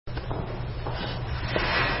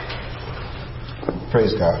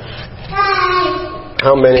Praise God.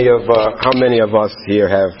 How many of us here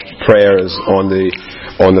have prayers on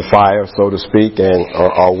the fire, so to speak, and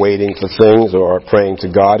are waiting for things or are praying to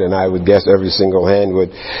God? And I would guess every single hand would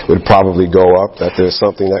probably go up that there's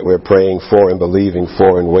something that we're praying for and believing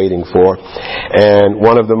for and waiting for. And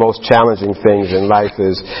one of the most challenging things in life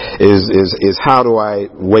is how do I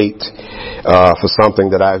wait for something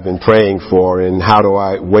that I've been praying for, and how do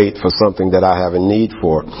I wait for something that I have a need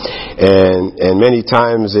for? And many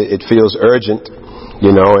times it feels urgent,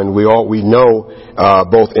 and we know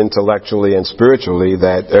both intellectually and spiritually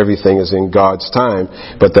that everything is in God's time,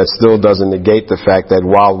 but that still doesn't negate the fact that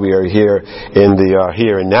while we are here in the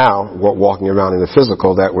here and now, walking around in the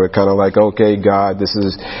physical, that we're kind of like, okay, God, this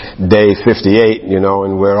is day 58,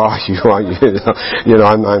 and where are you?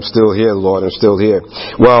 I'm still here, Lord, I'm still here.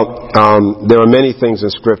 Well, there are many things in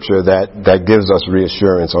Scripture that gives us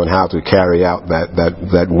reassurance on how to carry out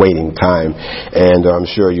that waiting time, and I'm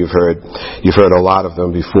sure you've heard a lot of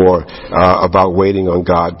them before about waiting on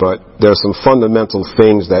God, but there are some fundamental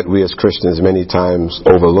things that we as Christians many times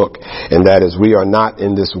overlook, and that is we are not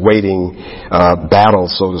in this waiting battle,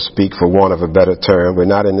 so to speak, for want of a better term. We're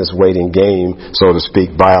not in this waiting game, so to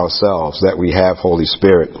speak, by ourselves, that we have Holy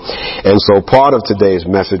Spirit. And so part of today's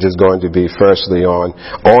message is going to be firstly on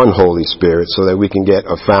Holy Spirit, so that we can get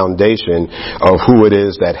a foundation of who it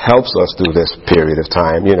is that helps us through this period of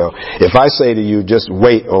time. If I say to you, just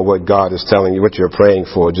wait on what God is telling you, what you're praying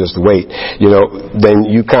for, just wait, then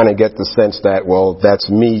you kind of get the sense that, well, that's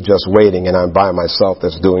me just waiting and I'm by myself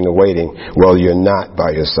that's doing the waiting. Well, you're not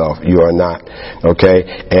by yourself. You are not. Okay?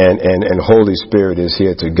 And Holy Spirit is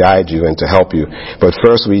here to guide you and to help you. But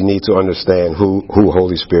first we need to understand who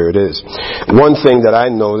Holy Spirit is. One thing that I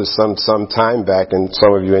noticed some time back, and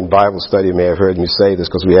some of you in Bible study may have heard me say this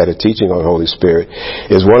because we had a teaching on Holy Spirit,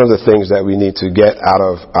 is one of the things that we need to get out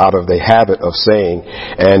of the habit of saying,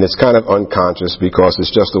 and it's kind of unconscious because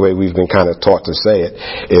it's just the way we've been kind of taught to say it,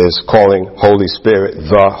 is calling Holy Spirit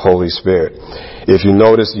the Holy Spirit. If you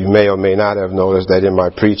notice, you may or may not have noticed that in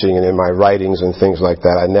my preaching and in my writings and things like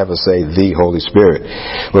that, I never say the Holy Spirit.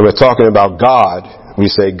 When we're talking about God,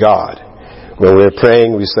 we say God. When we're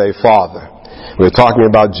praying, we say Father. We're talking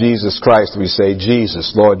about Jesus Christ, we say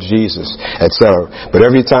Jesus, Lord Jesus, etc. But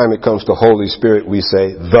every time it comes to Holy Spirit, we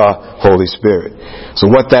say the Holy Spirit. So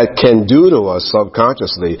what that can do to us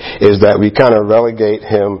subconsciously is that we kind of relegate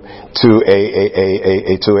him to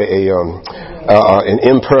an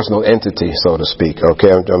impersonal entity, so to speak. Okay,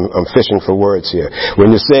 I'm fishing for words here.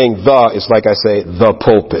 When you're saying the, it's like I say the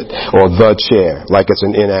pulpit or the chair, like it's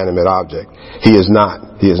an inanimate object. He is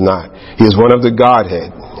not. He is not. He is one of the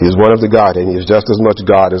Godhead. He is one of the Godhead, and he is just as much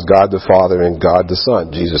God as God the Father and God the Son,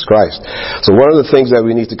 Jesus Christ. So one of the things that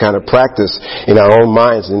we need to kind of practice in our own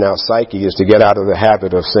minds and in our psyche is to get out of the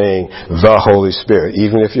habit of saying the Holy Spirit.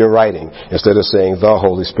 Even if you're writing, instead of saying the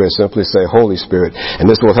Holy Spirit, simply say Holy Spirit. And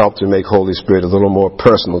this will help to make Holy Spirit a little more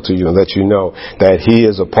personal to you and let you know that he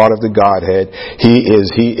is a part of the Godhead. He is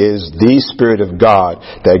the Spirit of God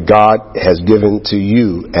that God has given to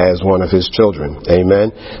you as one of his children. Amen.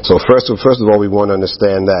 So first of all, we want to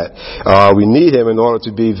understand that we need him in order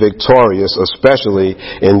to be victorious, especially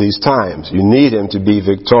in these times. You need him to be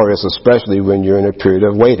victorious, especially when you're in a period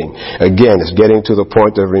of waiting. Again, it's getting to the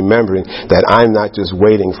point of remembering that I'm not just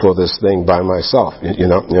waiting for this thing by myself.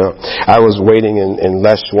 I was waiting in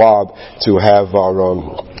Les Schwab to have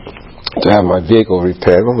my vehicle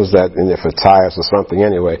repaired. What was that in there, for tires or something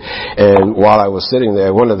anyway? And while I was sitting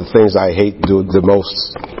there, one of the things I hate do the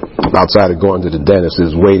most outside of going to the dentist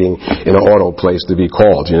is waiting in an auto place to be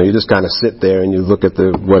called. You just kind of sit there and you look at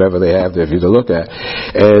the whatever they have there for you to look at.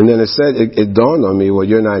 And then it dawned on me, well,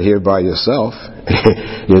 you're not here by yourself.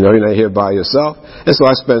 You're not here by yourself. And so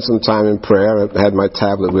I spent some time in prayer. I had my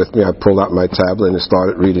tablet with me. I pulled out my tablet and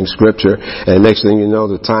started reading Scripture. And next thing you know,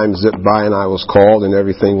 the time zipped by and I was called and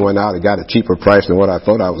everything went out. It got a cheaper price than what I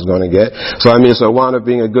thought I was going to get. So it wound up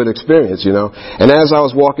being a good experience, And as I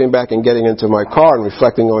was walking back and getting into my car and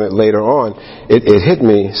reflecting on it later on, it hit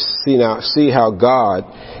me, see how God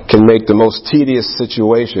can make the most tedious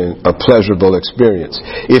situation a pleasurable experience.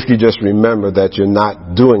 If you just remember that you're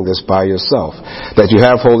not doing this by yourself. That you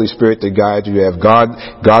have Holy Spirit to guide you. You have God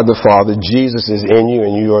the Father. Jesus is in you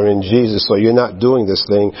and you are in Jesus. So you're not doing this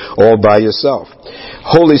thing all by yourself.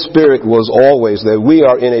 Holy Spirit was always that we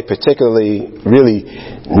are in a particularly really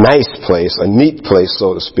nice place, a neat place,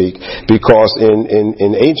 so to speak, because in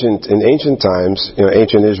ancient times,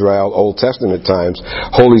 ancient Israel, Old Testament times,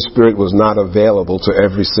 Holy Spirit was not available to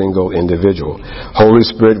every single individual. Holy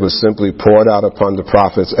Spirit was simply poured out upon the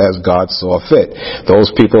prophets as God saw fit.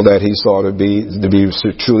 Those people that he saw to be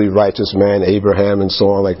truly righteous man, Abraham and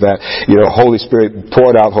so on like that, Holy Spirit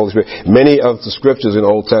poured out Holy Spirit. Many of the scriptures in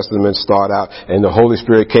Old Testament start out, and the Holy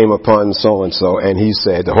Spirit came upon so-and-so, and he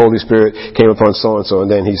said, the Holy Spirit came upon so-and-so, and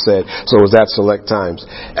then he said, so was that select times.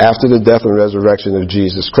 After the death and resurrection of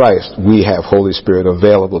Jesus Christ, we have Holy Spirit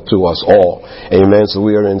available to us all. Amen. So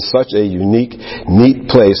we are in such a unique, neat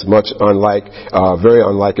place, very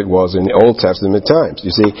unlike it was in the Old Testament times,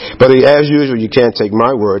 you see. But as usual, you can't take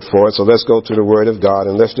my word for it, so let's go to the Word of God,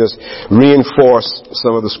 and let's just reinforce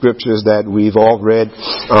some of the scriptures that we've all read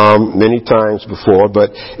many times before.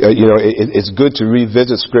 But, it's good to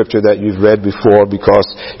revisit scripture that you've read before, because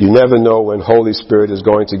you never know when Holy Spirit is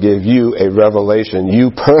going to give you a revelation,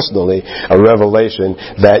 you personally, a revelation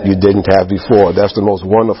that you didn't have before. That's the most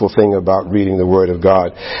wonderful thing about reading the Word of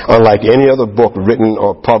God. Unlike any other book written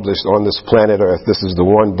or published on this planet Earth, this is the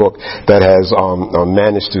one book that has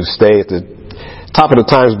managed to stay at the top of the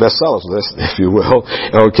Times bestsellers list, if you will.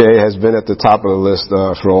 Okay, has been at the top of the list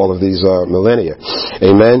for all of these millennia.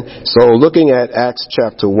 Amen. So looking at Acts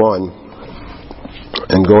chapter 1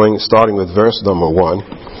 and starting with verse number 1.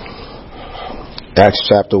 Acts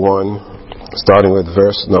chapter 1, starting with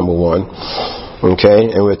verse number 1. Okay,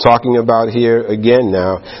 and we're talking about here again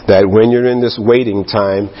now that when you're in this waiting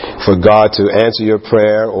time for God to answer your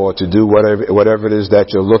prayer or to do whatever it is that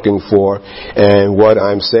you're looking for, and what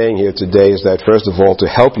I'm saying here today is that first of all, to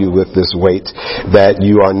help you with this wait, that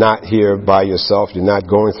you are not here by yourself, you're not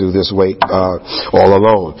going through this wait all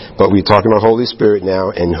alone. But we're talking about Holy Spirit now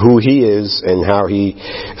and who He is and how He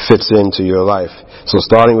fits into your life. So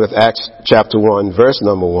starting with Acts chapter 1, verse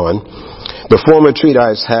number 1. The former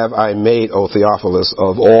treatise have I made, O Theophilus,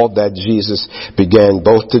 of all that Jesus began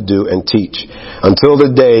both to do and teach, until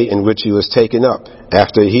the day in which he was taken up,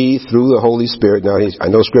 after he, through the Holy Spirit, now I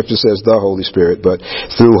know Scripture says the Holy Spirit, but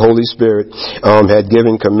through Holy Spirit, had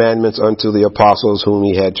given commandments unto the apostles whom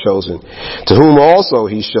he had chosen, to whom also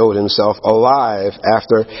he showed himself alive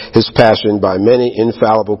after his passion by many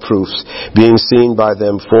infallible proofs, being seen by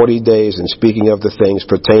them 40 days, and speaking of the things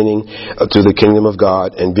pertaining to the kingdom of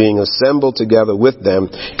God, and being assembled together with them,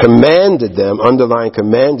 commanded them, underline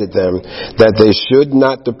commanded them, that they should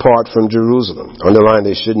not depart from Jerusalem. Underline,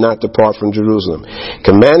 they should not depart from Jerusalem.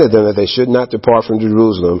 Commanded them that they should not depart from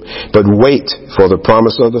Jerusalem, but wait for the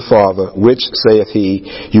promise of the Father, which saith he,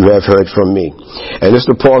 you have heard from me. And just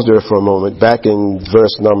to pause there for a moment, back in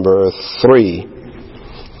verse number 3,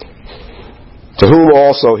 to whom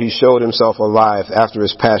also he showed himself alive after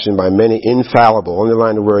his passion by many infallible,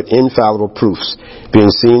 underline the word infallible proofs,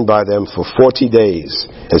 being seen by them for 40 days,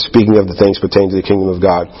 and speaking of the things pertaining to the kingdom of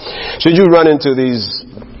God. Should you run into these,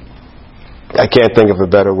 I can't think of a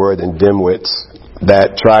better word than dimwits,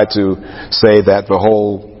 that try to say that the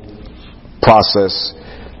whole process,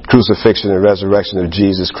 crucifixion and resurrection of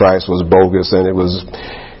Jesus Christ was bogus and it was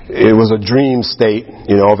a dream state,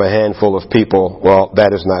 of a handful of people. Well,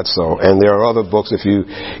 that is not so. And there are other books, if you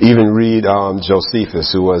even read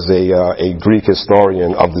Josephus, who was a Greek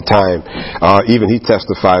historian of the time, even he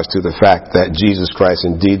testifies to the fact that Jesus Christ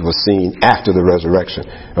indeed was seen after the resurrection.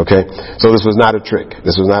 Okay? So this was not a trick.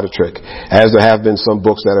 This was not a trick. As there have been some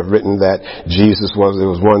books that have written that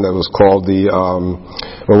there was one that was called the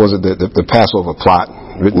Passover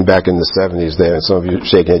Plot, written back in the 70s there, and some of you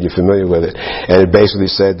shaking head, you're familiar with it. And it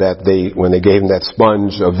basically said that when they gave him that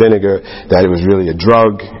sponge of vinegar, that it was really a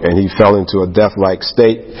drug, and he fell into a death-like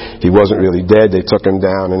state. He wasn't really dead. They took him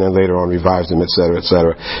down, and then later on revived him, etc.,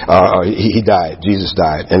 etc. He died. Jesus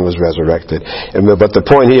died and was resurrected. But the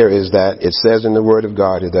point here is that it says in the Word of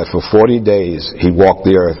God that for 40 days he walked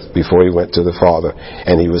the earth before he went to the Father,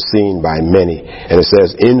 and he was seen by many. And it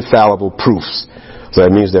says infallible proofs. So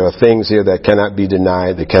that means there are things here that cannot be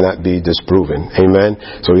denied, that cannot be disproven. Amen?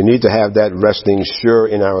 So we need to have that resting sure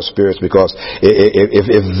in our spirits, because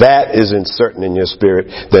if that isn't certain in your spirit,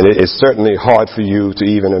 then it's certainly hard for you to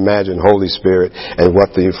even imagine Holy Spirit and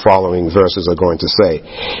what the following verses are going to say.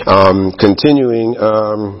 Continuing,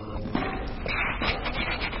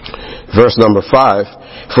 verse number 5.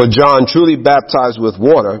 For John truly baptized with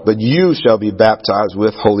water, but you shall be baptized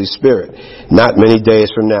with Holy Spirit not many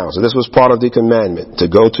days from now. So this was part of the commandment, to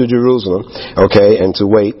go to Jerusalem, okay, and to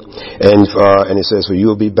wait. And it says, for you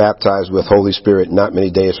will be baptized with Holy Spirit not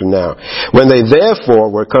many days from now. When they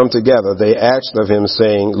therefore were come together, they asked of him,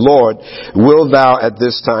 saying, Lord, wilt thou at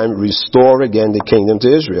this time restore again the kingdom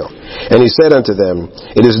to Israel? And he said unto them,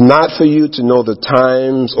 it is not for you to know the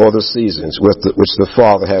times or the seasons which the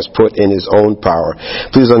Father has put in his own power.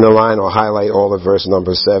 Please underline or highlight all of verse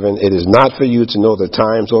number 7. It is not for you to know the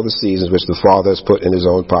times or the seasons which the Father has put in his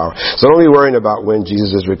own power. So don't be worrying about when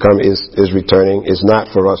Jesus is returning. It's not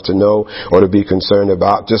for us to know or to be concerned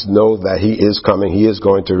about. Just know that he is coming. He is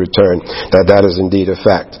going to return. That is indeed a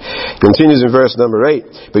fact. Continues in verse number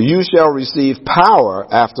 8. But you shall receive power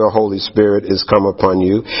after the Holy Spirit is come upon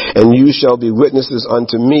you, and you shall be witnesses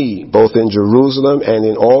unto me, both in Jerusalem and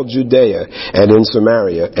in all Judea and in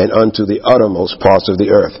Samaria and unto the uttermost parts of the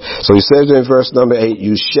earth. So he says in verse number 8,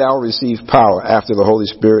 you shall receive power after the Holy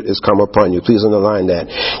Spirit is come upon you. Please underline that.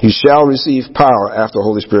 You shall receive power after the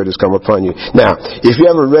Holy Spirit is come upon you. Now, if you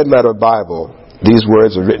have a red letter Bible, these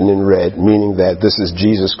words are written in red, meaning that this is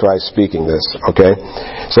Jesus Christ speaking this, okay?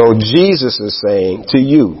 So Jesus is saying to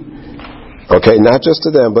you, okay, not just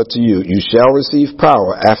to them, but to you, you shall receive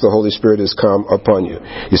power after the Holy Spirit has come upon you.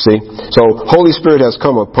 You see? So, Holy Spirit has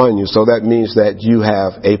come upon you, so that means that you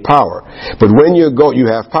have a power. But when you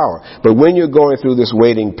have power. But when you're going through this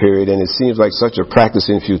waiting period, and it seems like such a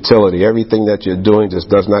practice in futility, everything that you're doing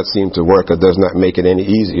just does not seem to work or does not make it any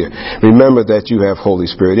easier. Remember that you have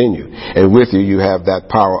Holy Spirit in you. And with you, you have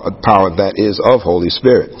that power that is of Holy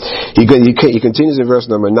Spirit. He continues in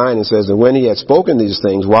verse number 9 and says, and when he had spoken these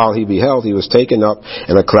things, while he beheld, he was taken up,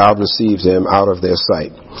 and a cloud received him out of their sight.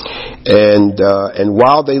 And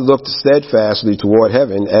while they looked steadfastly toward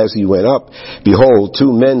heaven as he went up, behold,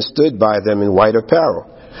 two men stood by them in white apparel,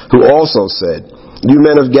 who also said, you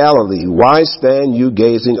men of Galilee, why stand you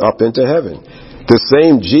gazing up into heaven? The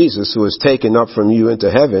same Jesus who is taken up from you into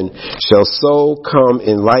heaven shall so come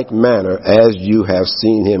in like manner as you have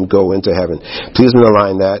seen him go into heaven. Please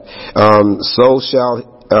underline that.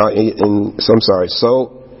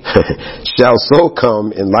 Shall so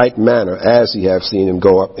come in like manner as ye have seen him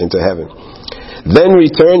go up into heaven. Then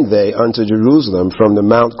returned they unto Jerusalem from the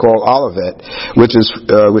mount called Olivet, which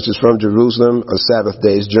is from Jerusalem a Sabbath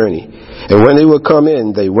day's journey. And when they were come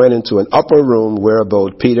in, they went into an upper room where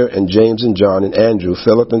abode Peter and James and John and Andrew,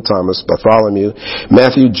 Philip and Thomas, Bartholomew,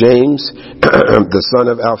 Matthew, James, the son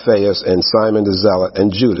of Alphaeus, and Simon the Zealot, and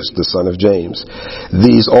Judas, the son of James.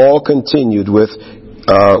 These all continued with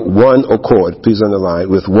one accord, please underline,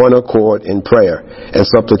 with one accord in prayer and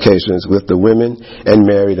supplications with the women and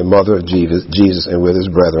Mary, the mother of Jesus, and with his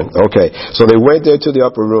brethren. Okay, so they went there to the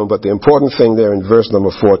upper room, but the important thing there in verse number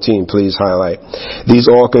 14, please highlight, these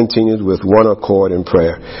all continued with one accord in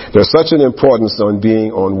prayer. There's such an importance on being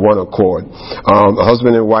on one accord. A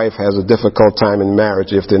husband and wife has a difficult time in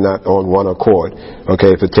marriage if they're not on one accord,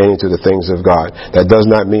 okay, pertaining to the things of God. That does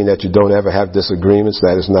not mean that you don't ever have disagreements.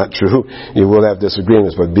 That is not true. You will have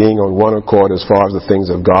disagreements, but being on one accord as far as the things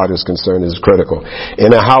of God is concerned is critical.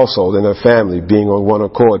 In a household, in a family, being on one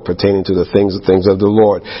accord pertaining to the things of the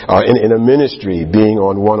Lord. In a ministry, being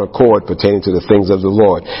on one accord pertaining to the things of the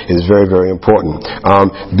Lord is very, very important.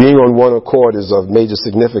 Being on one accord is of major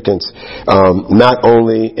significance, not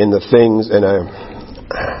only in the things, and I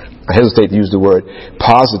hesitate to use the word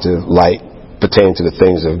positive light, pertaining to the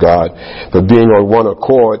things of God, but being on one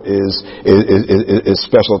accord is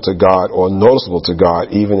special to God or noticeable to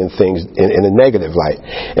God, even in things in a negative light.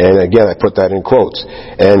 And again, I put that in quotes.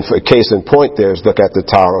 And for case in point, there's look at the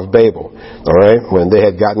Tower of Babel. All right, when they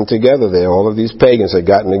had gotten together there, all of these pagans had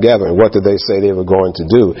gotten together, and what did they say they were going to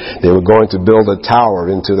do? They were going to build a tower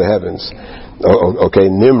into the heavens. Okay,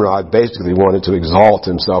 Nimrod basically wanted to exalt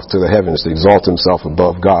himself to the heavens, to exalt himself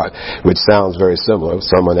above God, which sounds very similar to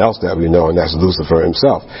someone else that we know, and that's Lucifer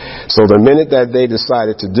himself. So the minute that they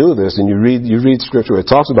decided to do this, and you read scripture, it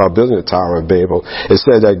talks about building the Tower of Babel, it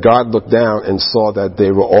said that God looked down and saw that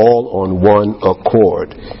they were all on one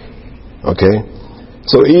accord. Okay?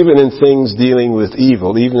 So even in things dealing with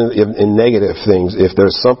evil, even in negative things, if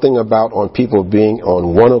there's something about on people being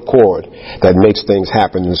on one accord that makes things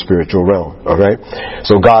happen in the spiritual realm, all right?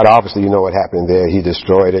 So God, obviously, you know what happened there. He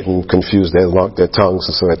destroyed it and confused their tongues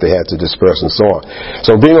so that they had to disperse and so on.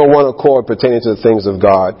 So being on one accord pertaining to the things of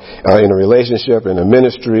God in a relationship, in a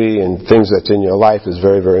ministry, and things that's in your life is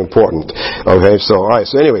very, very important. Okay, so all right.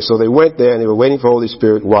 So anyway, so they went there and they were waiting for Holy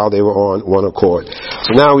Spirit while they were on one accord.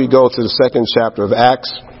 So now we go to the second chapter of Acts.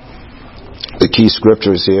 the key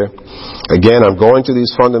scriptures here. Again, I'm going to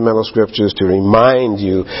these fundamental scriptures to remind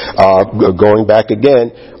you, going back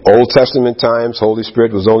again, Old Testament times, Holy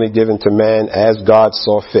Spirit was only given to man as God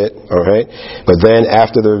saw fit, alright? But then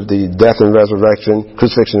after the death and resurrection,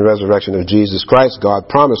 crucifixion and resurrection of Jesus Christ, God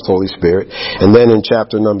promised Holy Spirit. And then in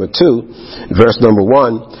chapter number 2, verse number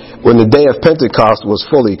 1, when the day of Pentecost was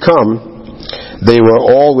fully come, they were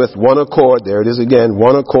all with one accord, there it is again,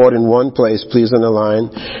 one accord in one place, please underline,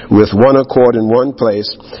 with one accord in one place,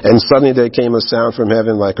 and suddenly there came a sound from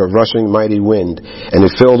heaven like a rushing mighty wind, and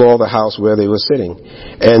it filled all the house where they were sitting.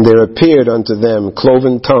 And there appeared unto them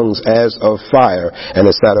cloven tongues as of fire, and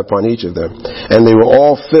it sat upon each of them. And they were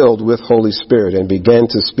all filled with Holy Spirit, and began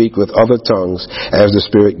to speak with other tongues as the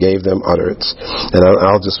Spirit gave them utterance. And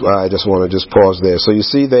I just want to pause there. So you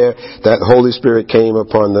see there that Holy Spirit came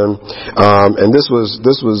upon them, and this was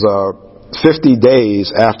 50 days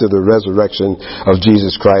after the resurrection of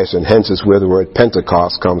Jesus Christ, and hence is where the word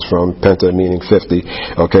Pentecost comes from, penta meaning 50.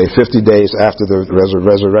 Okay, 50 days after the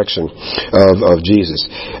resurrection of Jesus.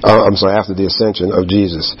 After the ascension of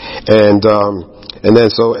Jesus. And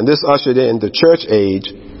this ushered in the church age.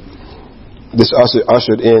 This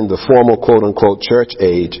ushered in the formal quote-unquote church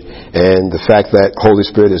age, and the fact that Holy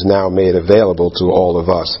Spirit is now made available to all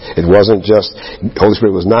of us. Holy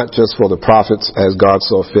Spirit was not just for the prophets as God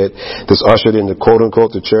saw fit. This ushered in the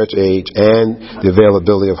quote-unquote the church age and the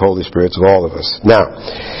availability of Holy Spirit to all of us. Now,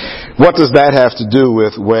 what does that have to do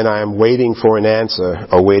with when I am waiting for an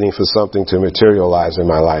answer or waiting for something to materialize in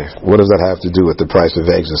my life? What does that have to do with the price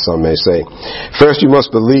of eggs, as some may say? First, you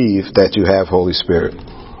must believe that you have Holy Spirit.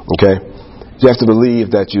 Okay? You have to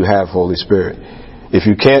believe that you have Holy Spirit. If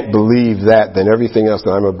you can't believe that, then everything else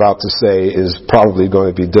that I'm about to say is probably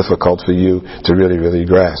going to be difficult for you to really, really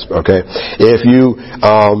grasp. Okay? If you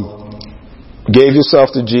gave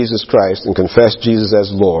yourself to Jesus Christ and confessed Jesus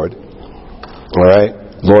as Lord, all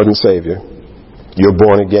right, Lord and Savior, you're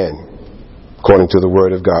born again. According to the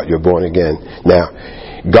Word of God, you're born again. Now,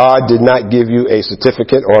 God did not give you a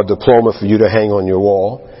certificate or a diploma for you to hang on your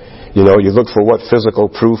wall. You know, you look for what physical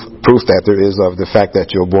proof that there is of the fact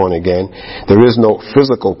that you're born again. There is no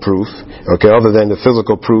physical proof, okay, other than the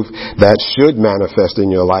physical proof that should manifest in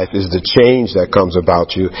your life is the change that comes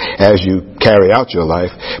about you as you carry out your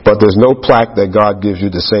life. But there's no plaque that God gives you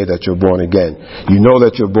to say that you're born again. You know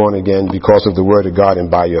that you're born again because of the Word of God and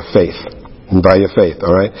by your faith. By your faith,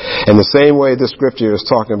 all right? And the same way this scripture is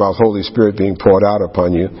talking about Holy Spirit being poured out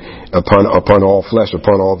upon you, upon all flesh,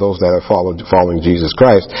 upon all those that are following Jesus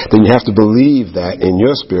Christ, then you have to believe that in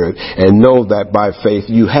your spirit and know that by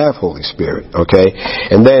faith you have Holy Spirit, okay?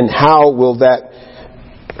 And then how will that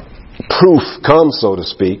proof come, so to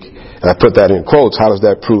speak? I put that in quotes. How does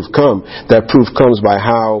that proof come? That proof comes by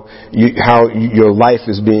how your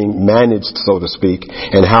life is being managed, so to speak,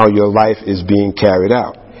 and how your life is being carried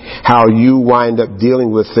out. How you wind up dealing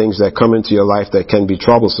with things that come into your life that can be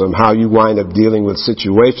troublesome. How you wind up dealing with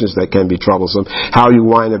situations that can be troublesome. How you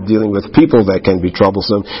wind up dealing with people that can be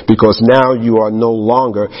troublesome. Because now you are no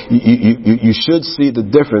longer, you should see the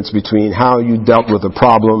difference between how you dealt with a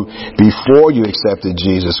problem before you accepted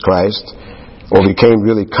Jesus Christ, or became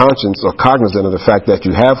really conscious or cognizant of the fact that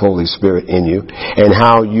you have Holy Spirit in you, and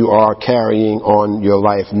how you are carrying on your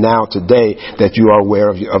life now today that you are aware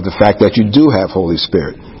of the fact that you do have Holy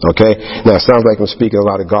Spirit. Okay? Now, it sounds like I'm speaking a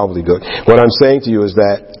lot of gobbledygook. What I'm saying to you is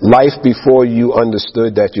that life before you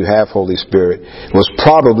understood that you have Holy Spirit was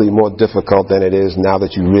probably more difficult than it is now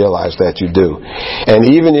that you realize that you do. And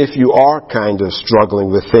even if you are kind of struggling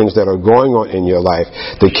with things that are going on in your life,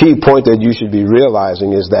 the key point that you should be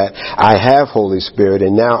realizing is that I have Holy Spirit,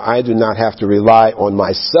 and now I do not have to rely on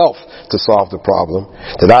myself to solve the problem.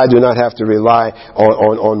 That I do not have to rely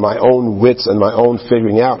on my own wits and my own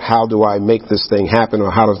figuring out how do I make this thing happen or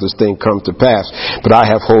how does this thing come to pass. But I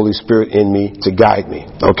have Holy Spirit in me to guide me.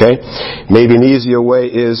 Okay? Maybe an easier way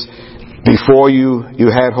is before you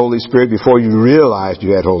had Holy Spirit, before you realized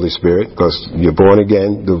you had Holy Spirit, because you're born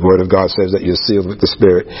again, the Word of God says that you're sealed with the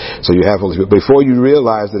Spirit, so you have Holy Spirit. Before you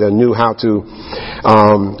realized that I knew how to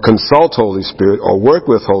consult Holy Spirit or work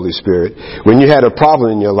with Holy Spirit, when you had a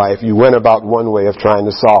problem in your life, you went about one way of trying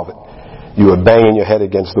to solve it. You were banging your head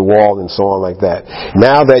against the wall and so on like that.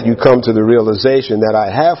 Now that you come to the realization that I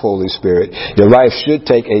have Holy Spirit, your life should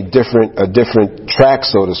take a different track,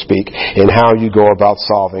 so to speak, in how you go about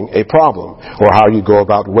solving a problem or how you go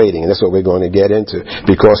about waiting. And that's what we're going to get into,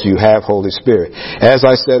 because you have Holy Spirit. As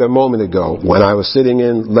I said a moment ago, when I was sitting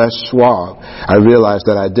in Les Schwab, I realized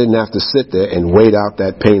that I didn't have to sit there and wait out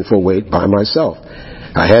that painful wait by myself.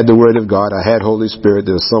 I had the Word of God. I had Holy Spirit.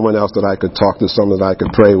 There was someone else that I could talk to, someone that I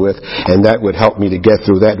could pray with, and that would help me to get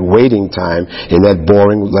through that waiting time in that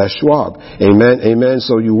boring Les Schwab. Amen. Amen.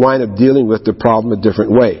 So you wind up dealing with the problem a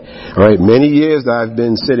different way. All right. Many years I've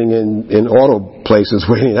been sitting in auto places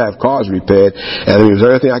waiting to have cars repaired, and it was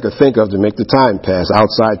everything I could think of to make the time pass.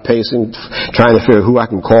 Outside pacing, trying to figure who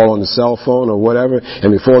I can call on the cell phone or whatever.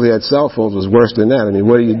 And before they had cell phones, it was worse than that. I mean,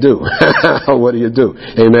 what do you do? What do you do?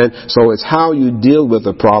 Amen. So it's how you deal with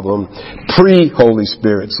the problem pre-Holy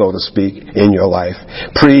Spirit, so to speak, in your life,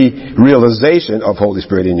 pre-realization of Holy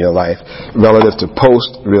Spirit in your life, relative to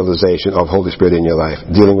post-realization of Holy Spirit in your life,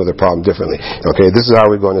 dealing with the problem differently. Okay, this is how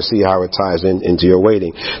we're going to see how it ties into your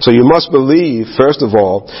waiting. So you must believe, first of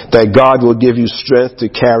all, that God will give you strength to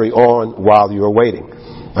carry on while you're waiting.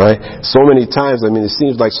 All right. So many times, I mean, it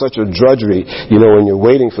seems like such a drudgery, when you're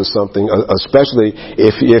waiting for something, especially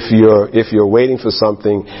if you're waiting for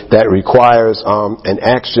something that requires an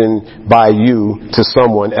action by you to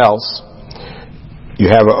someone else. You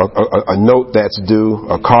have a note that's due,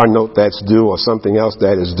 a car note that's due, or something else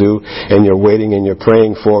that is due, and you're waiting and you're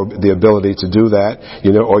praying for the ability to do that,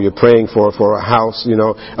 or you're praying for a house,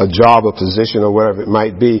 a job, a position, or whatever it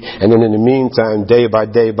might be. And then in the meantime, day by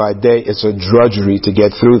day by day, it's a drudgery to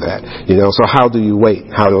get through that. So how do you wait?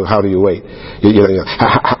 How do you wait?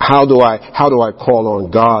 How do I call on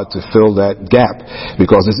God to fill that gap?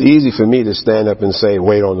 Because it's easy for me to stand up and say,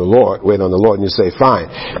 wait on the Lord, and you say, fine.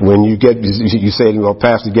 When you say,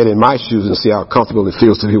 Pastor, get in my shoes and see how comfortable it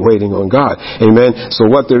feels to be waiting on God. Amen. So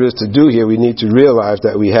what there is to do here, we need to realize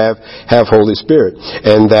that we have Holy Spirit,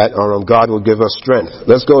 and that God will give us strength.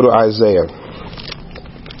 Let's go to Isaiah.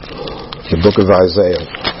 The book of Isaiah.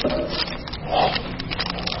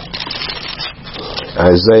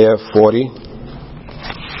 Isaiah 40.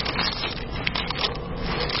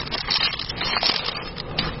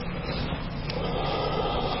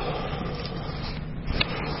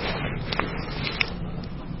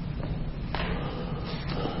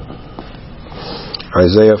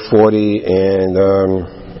 Isaiah 40 and,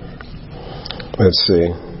 let's see,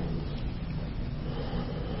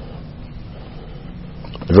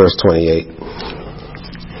 verse 28.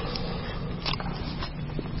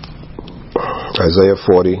 Isaiah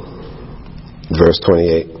 40, verse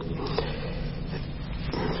 28.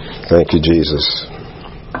 Thank you, Jesus.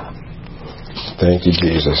 Thank you,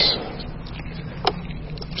 Jesus.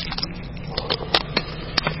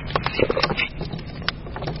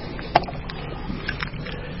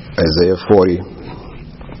 Isaiah 40,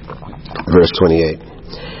 verse 28.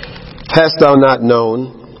 Hast thou not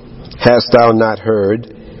known, hast thou not heard,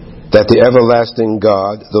 that the everlasting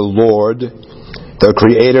God, the Lord, the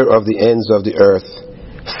creator of the ends of the earth,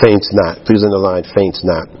 faints not. Please underline, faints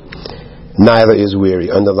not. Neither is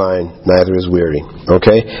weary. Underline, neither is weary.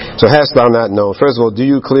 Okay? So hast thou not known? First of all, do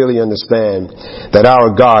you clearly understand that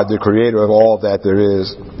our God, the creator of all that there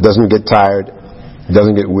is, doesn't get tired,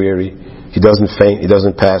 doesn't get weary, He doesn't faint, He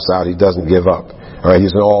doesn't pass out, He doesn't give up. All right,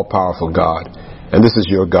 He's an all-powerful God. And this is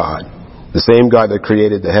your God. The same God that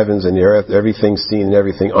created the heavens and the earth, everything seen and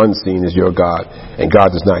everything unseen is your God. And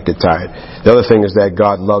God does not get tired. The other thing is that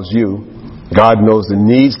God loves you. God knows the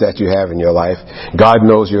needs that you have in your life. God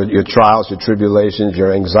knows your trials, your tribulations,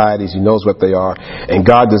 your anxieties. He knows what they are. And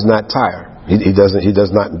God does not tire. He does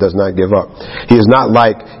not give up. He's not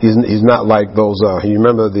like those. You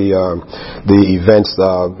remember the events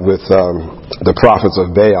with the prophets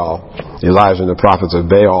of Baal, Elijah and the prophets of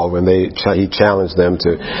Baal, when he challenged them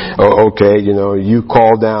to, you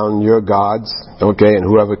call down your gods, and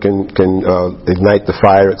whoever can ignite the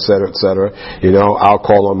fire, etc., etc. I'll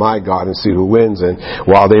call on my God and see who wins. And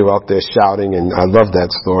while they were up there shouting, and I love that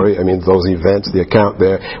story. I mean, those events, the account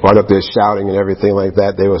there, while up there shouting and everything like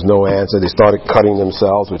that, there was no answer. They started cutting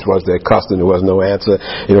themselves, which was their custom. There was no answer.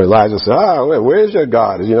 Elijah said, where's your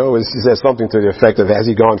God? He said something to the effect of, has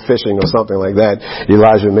he gone fishing or something like that?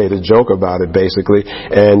 Elijah made a joke about it, basically,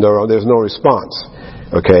 and there's no response.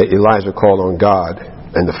 Okay, Elijah called on God,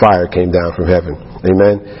 and the fire came down from heaven.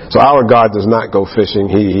 Amen. So our God does not go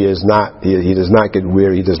fishing. He does not get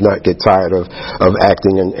weary. He does not get tired of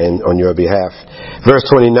acting on your behalf. Verse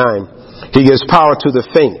 29, He gives power to the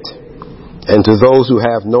faint, and to those who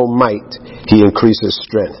have no might, He increases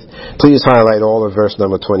strength. Please highlight all of verse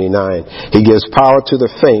number 29. He gives power to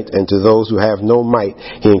the faint, and to those who have no might,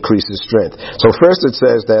 He increases strength. So first it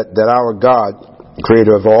says that our God,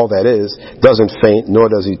 creator of all that is, doesn't faint, nor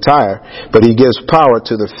does He tire, but He gives power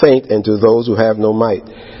to the faint and to those who have no might.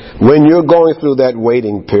 When you're going through that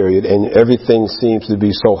waiting period and everything seems to be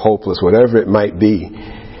so hopeless, whatever it might be,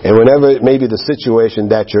 and whenever it may be the situation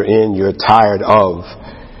that you're in, you're tired of,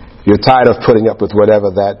 You're tired of putting up with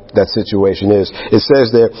whatever that situation is. It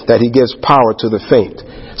says there that He gives power to the faint.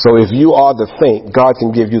 So if you are the faint, God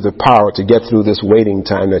can give you the power to get through this waiting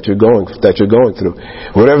time that you're going through.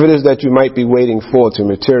 Whatever it is that you might be waiting for to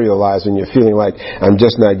materialize, and you're feeling like, I'm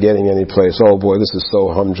just not getting any place. Oh boy, this is so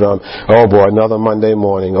humdrum. Oh boy, another Monday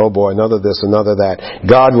morning. Oh boy, another this, another that.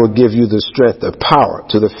 God will give you the strength, the power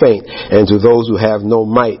to the faint, and to those who have no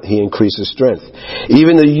might, He increases strength.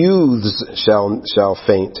 Even the youths shall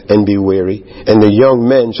faint and be weary, and the young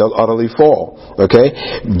men shall utterly fall. Okay?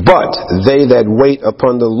 But they that wait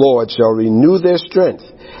upon the Lord shall renew their strength.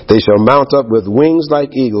 They shall mount up with wings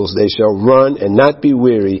like eagles. They shall run and not be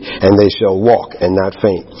weary, and they shall walk and not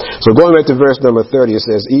faint. So going back to verse number 30, it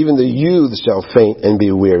says, even the youths shall faint and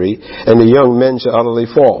be weary, and the young men shall utterly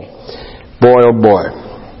fall. Boy, oh boy.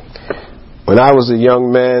 When I was a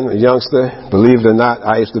young man, a youngster, believe it or not,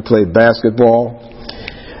 I used to play basketball.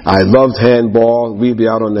 I loved handball. We'd be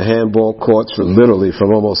out on the handball courts literally from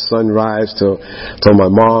almost sunrise till my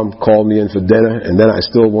mom called me in for dinner, and then I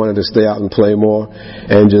still wanted to stay out and play more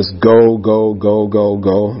and just go,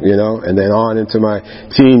 you know, and then on into my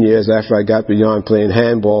teen years after I got beyond playing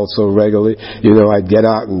handball so regularly, you know, I'd get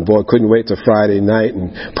out and boy, couldn't wait till Friday night and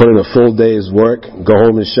put in a full day's work, go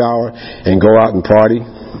home and shower and go out and party.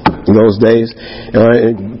 In those days,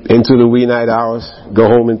 into the wee night hours, go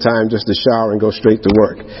home in time just to shower and go straight to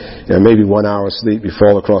work. Maybe 1 hour sleep, you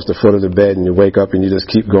fall across the foot of the bed and you wake up and you just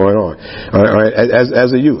keep going on. All right,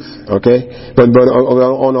 as a youth, okay? But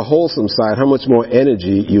on a wholesome side, how much more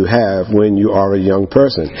energy you have when you are a young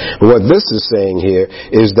person. But what this is saying here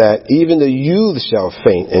is that even the youth shall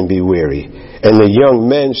faint and be weary, and the young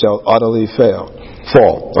men shall utterly fall.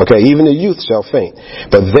 Okay, even the youth shall faint.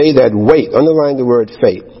 But they that wait, underline the word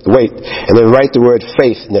wait, and then write the word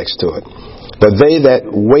faith next to it. But they that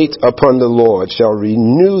wait upon the Lord shall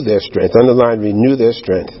renew their strength. Underline, renew their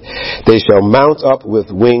strength. They shall mount up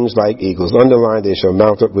with wings like eagles. Underline, they shall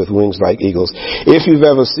mount up with wings like eagles. If you've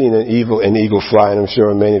ever seen an eagle fly, and I'm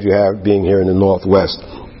sure many of you have, being here in the Northwest,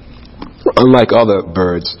 unlike other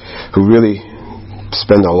birds who really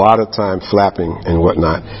spend a lot of time flapping and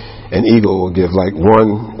whatnot, an eagle will give like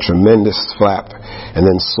one tremendous flap and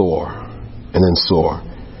then soar,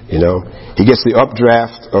 you know. He gets the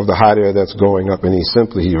updraft of the hot air that's going up, and he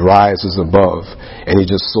rises above and he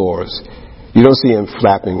just soars. You don't see him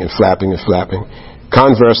flapping and flapping and flapping.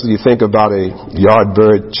 Conversely, you think about a yard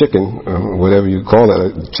bird, chicken, whatever you call that,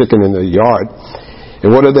 a chicken in the yard,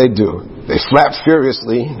 and what do? They flap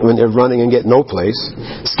furiously when they're running and get no place,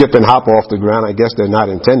 skip and hop off the ground. I guess they're not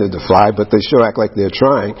intended to fly, but they sure act like they're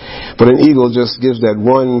trying. But an eagle just gives that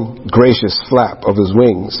one gracious flap of his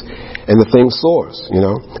wings, and the thing soars, you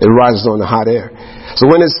know. It rises on the hot air. So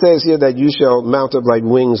when it says here that you shall mount up like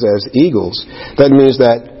wings as eagles, that means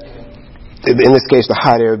that, in this case, the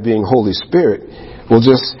hot air being Holy Spirit, will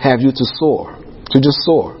just have you to soar,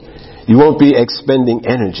 You won't be expending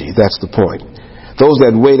energy. That's the point. Those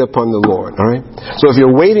that wait upon the Lord, all right? So if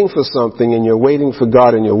you're waiting for something and you're waiting for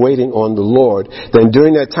God and you're waiting on the Lord, then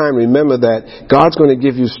during that time, remember that God's going to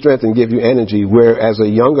give you strength and give you energy, whereas a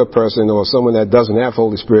younger person or someone that doesn't have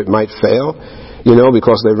Holy Spirit might fail, you know,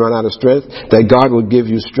 because they run out of strength, that God will give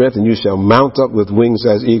you strength and you shall mount up with wings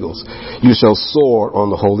as eagles. You shall soar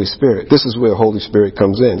on the Holy Spirit. This is where Holy Spirit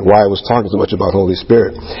comes in, why I was talking so much about Holy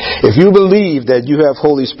Spirit. If you believe that you have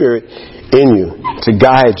Holy Spirit in you to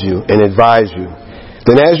guide you and advise you,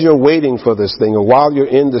 then as you're waiting for this thing, or while you're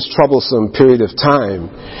in this troublesome period of time,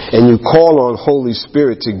 and you call on Holy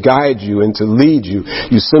Spirit to guide you and to lead you,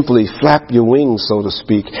 you simply flap your wings, so to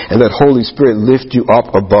speak, and let Holy Spirit lift you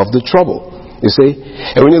up above the trouble. You see?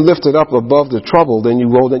 And when you're lifted up above the trouble, then you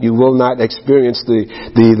will not experience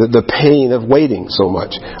the pain of waiting so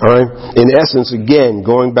much. All right? In essence, again,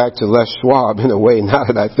 going back to Les Schwab in a way, now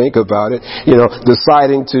that I think about it, you know,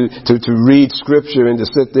 deciding to read Scripture and to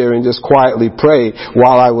sit there and just quietly pray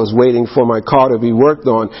while I was waiting for my car to be worked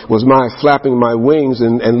on was my flapping my wings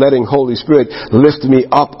and letting Holy Spirit lift me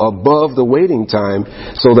up above the waiting time,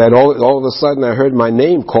 so that all of a sudden I heard my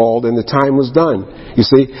name called and the time was done. You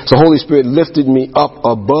see? So Holy Spirit lifted me up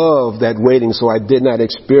above that waiting, so I did not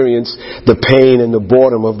experience the pain and the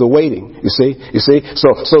boredom of the waiting. You see?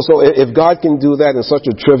 So if God can do that in such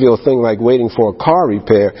a trivial thing like waiting for a car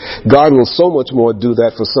repair, God will so much more do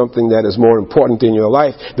that for something that is more important in your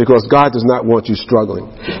life, because God does not want you struggling.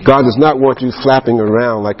 God does not want you flapping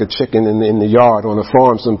around like a chicken in the yard on a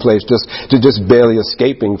farm someplace, just barely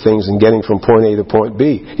escaping things and getting from point A to point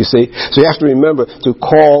B. You see? So you have to remember to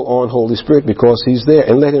call on Holy Spirit, because He's there,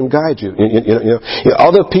 and let Him guide you. You know,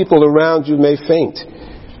 other people around you may faint.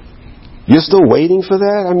 You're still waiting for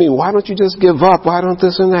that? I mean, why don't you just give up? Why don't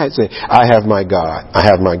this and that? Say, I have my God. I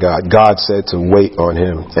have my God. God said to wait on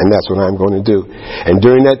Him, and that's what I'm going to do. And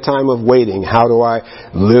during that time of waiting, how do I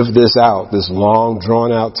live this out, this long,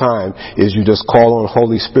 drawn-out time, is you just call on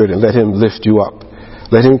Holy Spirit and let Him lift you up.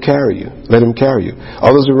 Let Him carry you. Let Him carry you.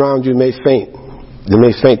 Others around you may faint. They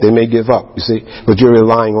may faint, they may give up, you see, but you're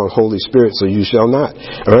relying on Holy Spirit, so you shall not.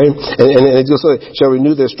 All right? And it just shall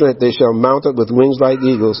renew their strength. They shall mount up with wings like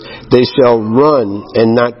eagles. They shall run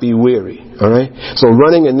and not be weary. All right? So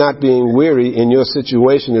running and not being weary in your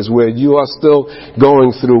situation is where you are still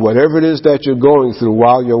going through whatever it is that you're going through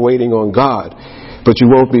while you're waiting on God. But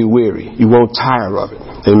you won't be weary. You won't tire of it.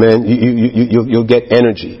 Amen. You'll get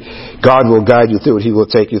energy. God will guide you through it. He will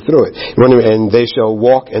take you through it. And they shall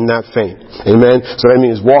walk and not faint. Amen. So that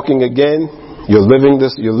means walking again. You're living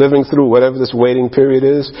through whatever this waiting period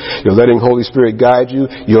is. You're letting Holy Spirit guide you.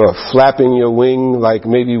 You're flapping your wing like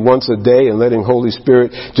maybe once a day and letting Holy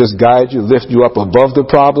Spirit just guide you, lift you up above the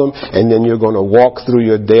problem, and then you're going to walk through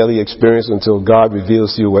your daily experience until God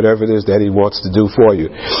reveals to you whatever it is that He wants to do for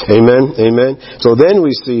you. Amen. Amen. So then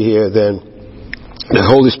we see here then the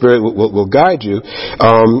Holy Spirit will guide you.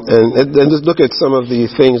 And just look at some of the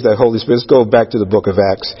things that Holy Spirit, let's go back to the book of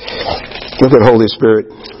Acts. Look at Holy Spirit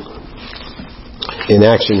in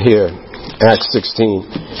action here, Acts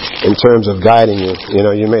 16, in terms of guiding you. You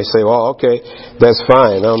know, you may say, well, okay, that's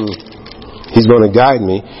fine. He's going to guide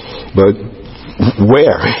me, but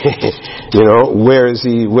where? You know, where is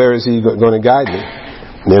he going to guide me?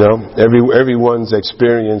 You know, everyone's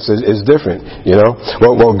experience is different, you know.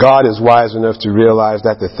 Well, God is wise enough to realize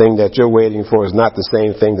that the thing that you're waiting for is not the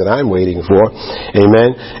same thing that I'm waiting for.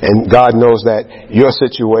 Amen. And God knows that your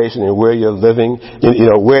situation and where you're living, you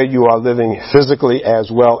know, where you are living physically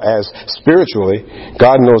as well as spiritually,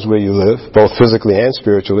 God knows where you live, both physically and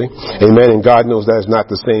spiritually. Amen. And God knows that it's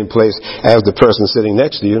not the same place as the person sitting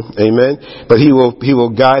next to you. Amen. But He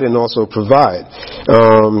will guide and also provide.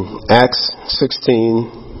 Acts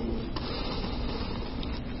 16,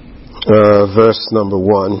 verse number 1.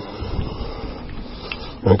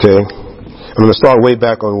 Okay. I'm going to start way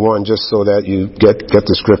back on 1 just so that you get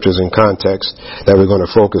the scriptures in context that we're going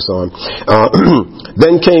to focus on.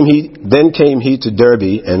 Then came he to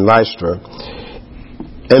Derbe and Lystra,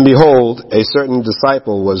 and behold, a certain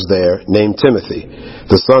disciple was there named Timothy,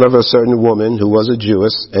 the son of a certain woman who was a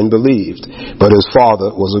Jewess and believed, but his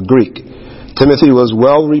father was a Greek. Timothy was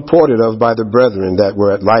well reported of by the brethren that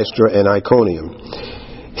were at Lystra and Iconium.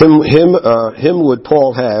 Him would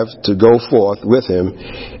Paul have to go forth with him,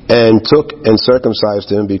 and took and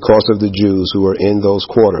circumcised him because of the Jews who were in those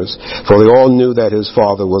quarters, for they all knew that his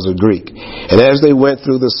father was a Greek. And as they went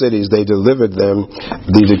through the cities, they delivered them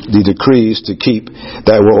the decrees to keep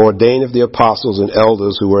that were ordained of the apostles and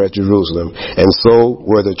elders who were at Jerusalem. And so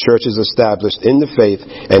were the churches established in the faith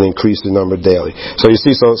and increased in number daily. So you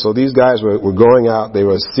see, so these guys were going out, they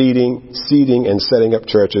were seeding and setting up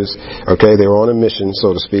churches. Okay, they were on a mission,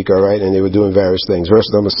 so to speak, all right, and they were doing various things.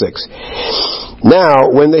 Verse number 6. Now,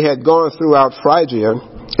 when they had gone throughout Phrygia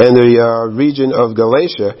and the region of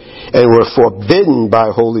Galatia, and were forbidden by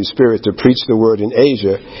Holy Spirit to preach the word in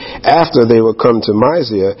Asia, after they were come to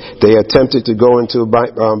Mysia, they attempted to go into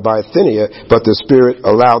Bithynia, but the Spirit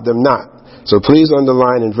allowed them not. So please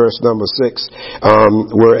underline in verse number 6,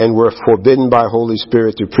 were forbidden by Holy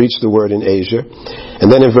Spirit to preach the word in Asia. And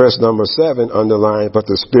then in verse number 7, underline, but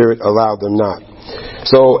the Spirit allowed them not.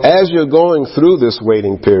 So as you're going through this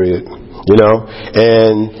waiting period, you know,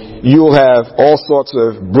 and you'll have all sorts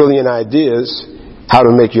of brilliant ideas how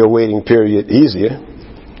to make your waiting period easier.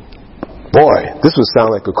 Boy, this would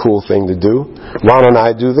sound like a cool thing to do. Why don't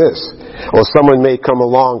I do this? Or someone may come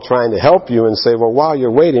along trying to help you and say, well, while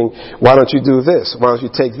you're waiting, why don't you do this? Why don't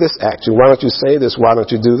you take this action? Why don't you say this? Why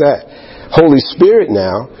don't you do that? Holy Spirit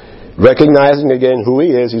now, recognizing again who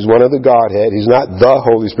He is, He's one of the Godhead. He's not the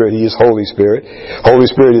Holy Spirit, He is Holy Spirit. Holy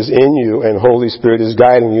Spirit is in you, and Holy Spirit is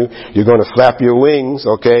guiding you. You're going to flap your wings,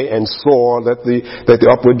 okay, and soar. Let the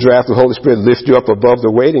upward draft of the Holy Spirit lift you up above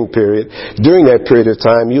the waiting period. During that period of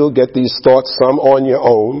time, you'll get these thoughts, some on your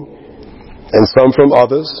own, and some from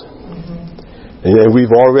others. And we've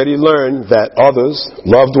already learned that others,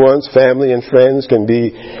 loved ones, family, and friends can be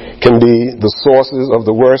the sources of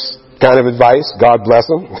the worst kind of advice. God bless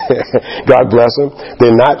them. God bless them.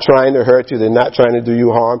 They're not trying to hurt you. They're not trying to do you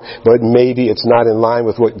harm, but maybe it's not in line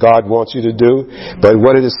with what God wants you to do. But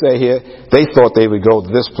what did it say here? They thought they would go to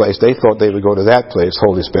this place. They thought they would go to that place.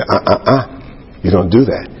 Holy Spirit, You don't do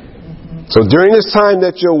that. So during this time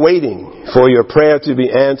that you're waiting, for your prayer to be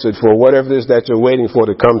answered, for whatever it is that you're waiting for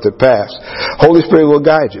to come to pass, Holy Spirit will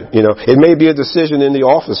guide you. You know, it may be a decision in the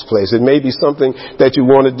office place. It may be something that you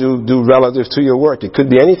want to do relative to your work. It could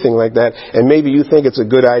be anything like that. And maybe you think it's a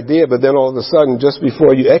good idea, but then all of a sudden, just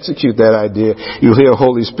before you execute that idea, you hear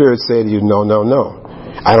Holy Spirit say to you, no, no, no.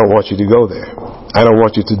 I don't want you to go there. I don't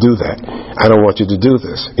want you to do that. I don't want you to do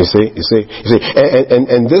this. You see.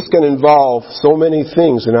 And this can involve so many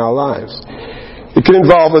things in our lives. It can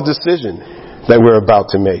involve a decision that we're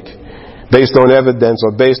about to make, based on evidence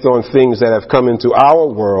or based on things that have come into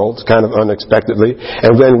our world kind of unexpectedly,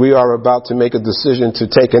 and then we are about to make a decision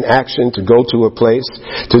to take an action, to go to a place,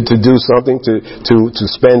 to do something, to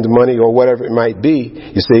spend money or whatever it might be,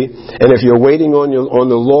 you see. And if you're waiting on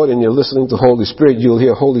the Lord and you're listening to Holy Spirit, you'll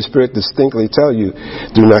hear Holy Spirit distinctly tell you,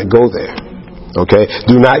 do not go there. Okay?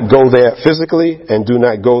 Do not go there physically, and do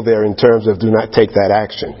not go there in terms of do not take that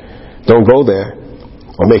action. Don't go there.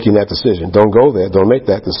 Or making that decision. Don't go there. Don't make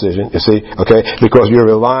that decision. You see, okay? Because you're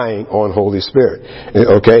relying on Holy Spirit.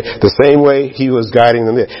 Okay? The same way He was guiding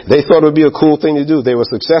them there. They thought it would be a cool thing to do. They were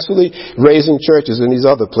successfully raising churches in these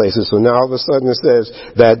other places. So now all of a sudden it says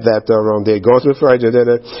that they had gone through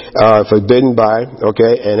forbidden by,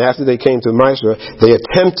 okay? And after they came to Mystra, they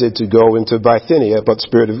attempted to go into Bithynia, but the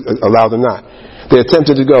Spirit allowed them not. They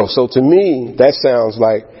attempted to go. So to me, that sounds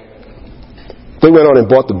like they went on and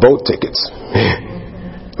bought the boat tickets.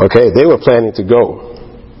 Okay, they were planning to go.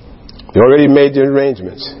 They already made the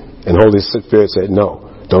arrangements. And Holy Spirit said, no,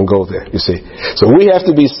 don't go there, you see. So we have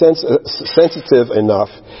to be sensitive enough,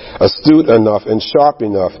 astute enough, and sharp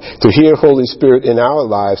enough to hear Holy Spirit in our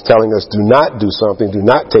lives telling us, do not do something, do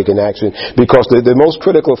not take an action. Because the most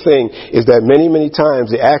critical thing is that many, many times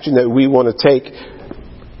the action that we want to take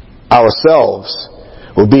ourselves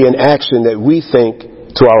will be an action that we think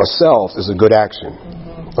to ourselves is a good action.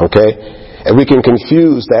 Okay? And we can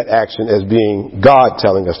confuse that action as being God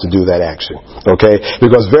telling us to do that action. Okay?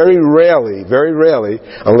 Because very rarely,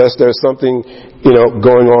 unless there's something,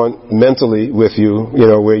 going on mentally with you,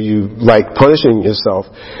 where you like punishing yourself,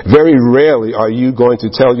 very rarely are you going to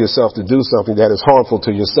tell yourself to do something that is harmful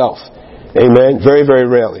to yourself. Amen? Very, very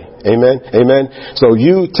rarely. Amen? Amen? So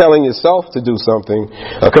you telling yourself to do something,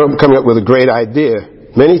 coming up with a great idea,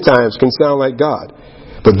 many times can sound like God.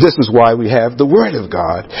 But this is why we have the Word of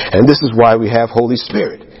God, and this is why we have Holy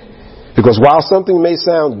Spirit. Because while something may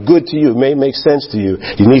sound good to you, may make sense to you,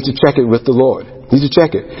 you need to check it with the Lord. You need to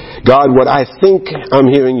check it. God, what I think I'm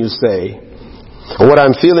hearing you say, or what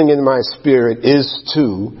I'm feeling in my spirit is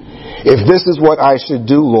to, if this is what I should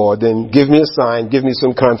do, Lord, then give me a sign, give me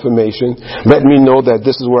some confirmation, let me know that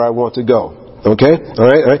this is where I want to go. Okay? All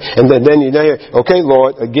right? And then you know, okay,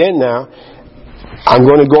 Lord, again now, I'm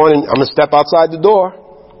going to go on and I'm going to step outside the door.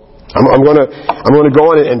 I'm going to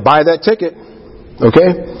go on and buy that ticket. Okay?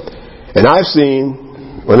 And I've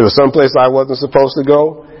seen when there was someplace I wasn't supposed to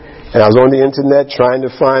go, and I was on the internet trying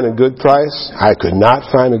to find a good price. I could not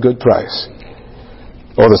find a good price.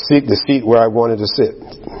 Or the seat where I wanted to sit.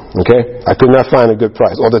 Okay? I could not find a good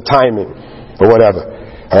price. Or the timing. Or whatever.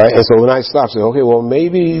 Alright? And so when I stopped, I said, okay, well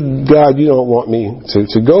maybe God, you don't want me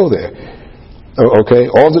to go there. Okay?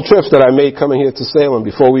 All the trips that I made coming here to Salem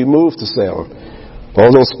before we moved to Salem, all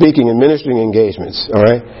those speaking and ministering engagements, all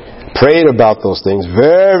right? Prayed about those things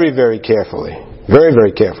very, very carefully. Very,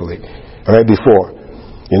 very carefully. All right, before.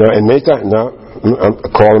 And many times, no, I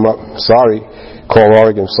call them up, sorry. Call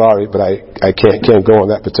Oregon, sorry, but I can't go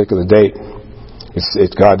on that particular date.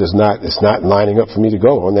 It's not lining up for me to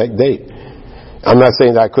go on that date. I'm not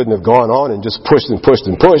saying that I couldn't have gone on and just pushed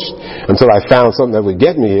until I found something that would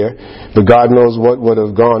get me here, but God knows what would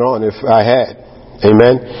have gone on if I had.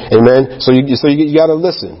 Amen. Amen. So you got to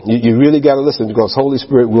listen. You really got to listen, because Holy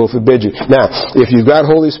Spirit will forbid you. Now, if you've got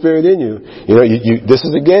Holy Spirit in you, this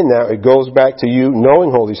is again now, it goes back to you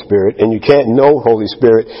knowing Holy Spirit, and you can't know Holy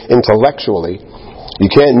Spirit intellectually. You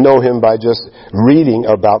can't know Him by just reading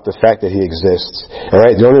about the fact that He exists. All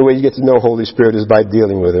right. The only way you get to know Holy Spirit is by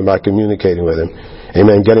dealing with Him, by communicating with Him.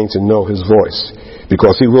 Amen. Getting to know His voice.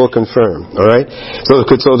 Because He will confirm. All right? So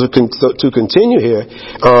to continue here,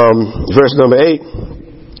 verse number 8.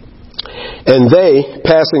 And they,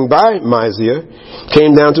 passing by Mysia,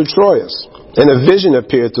 came down to Troas. And a vision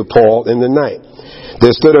appeared to Paul in the night.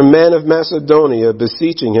 There stood a man of Macedonia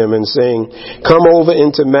beseeching him and saying, come over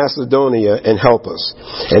into Macedonia and help us.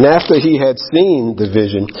 And after he had seen the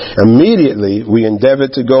vision, immediately we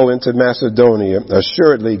endeavored to go into Macedonia,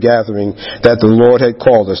 assuredly gathering that the Lord had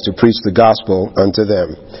called us to preach the gospel unto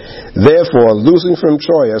them. Therefore, loosing from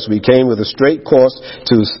Troas, we came with a straight course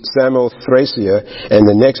to Samothracia, and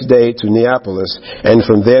the next day to Neapolis, and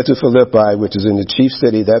from there to Philippi, which is in the chief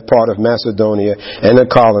city, that part of Macedonia, and a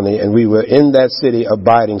colony, and we were in that city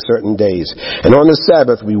abiding certain days. And on the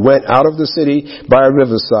Sabbath, we went out of the city by a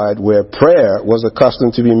riverside, where prayer was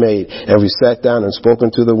accustomed to be made, and we sat down and spoke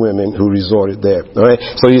unto the women who resorted there. All right.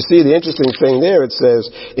 So you see the interesting thing there. It says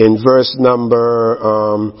in verse number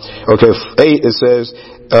 8. It says.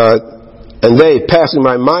 And they, passing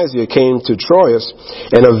by Mysia, came to Troas,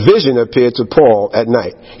 and a vision appeared to Paul at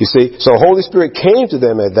night. You see, so Holy Spirit came to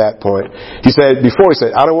them at that point. He said,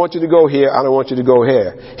 I don't want you to go here, I don't want you to go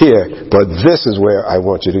here, but this is where I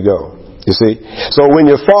want you to go. You see? So when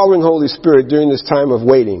you're following Holy Spirit during this time of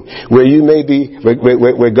waiting, where you may be,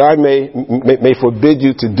 where God may forbid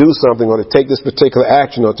you to do something or to take this particular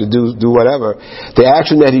action or to do whatever, the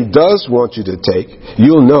action that He does want you to take,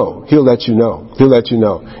 you'll know. He'll let you know. He'll let you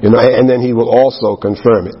know. And then He will also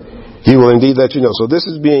confirm it. He will indeed let you know. So this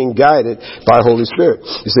is being guided by Holy Spirit.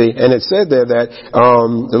 You see, and it said there that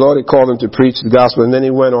the Lord had called him to preach the gospel, and then he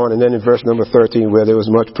went on, and then in verse number 13, where there was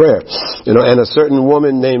much prayer. And a certain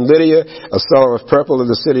woman named Lydia, a seller of purple of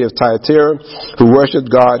the city of Thyatira, who worshipped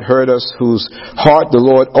God, heard us, whose heart the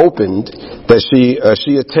Lord opened, that she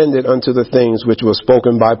attended unto the things which were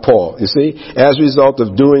spoken by Paul. You see, as a result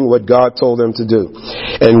of doing what God told them to do.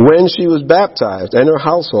 And when she was baptized, and her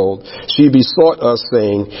household, she besought us,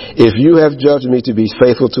 saying, if you have judged me to be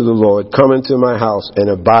faithful to the Lord, come into my house and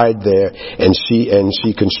abide there. And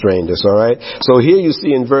she constrained us. All right. So here you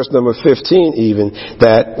see in verse number 15 even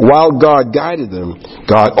that while God guided them,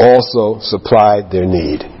 God also supplied their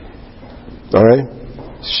need. All right.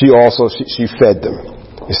 She fed them.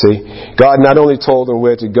 You see, God not only told them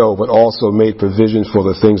where to go, but also made provision for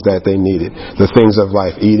the things that they needed, the things of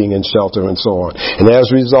life, eating and shelter and so on. And as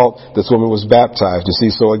a result, this woman was baptized. You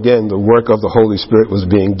see, so again, the work of the Holy Spirit was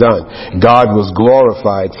being done. God was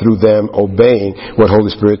glorified through them obeying what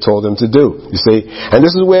Holy Spirit told them to do. You see, and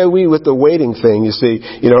this is where with the waiting thing, you see,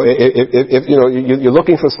 if you're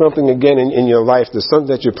looking for something again in your life, there's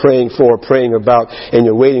something that you're praying about, and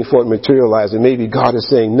you're waiting for it to materialize, and maybe God is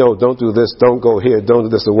saying, no, don't do this, don't go here, don't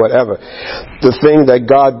do this or whatever. The thing that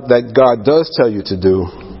God does tell you to do,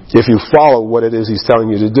 if you follow what it is He's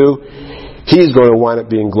telling you to do, He's going to wind up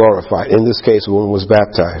being glorified. In this case, a woman was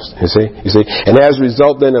baptized. You see? And as a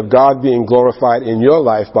result then of God being glorified in your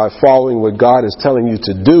life by following what God is telling you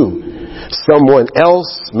to do, someone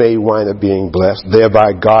else may wind up being blessed,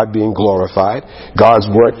 thereby God being glorified, God's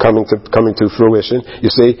work coming to fruition, you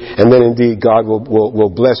see, and then indeed God will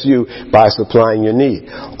bless you by supplying your need.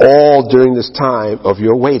 All during this time of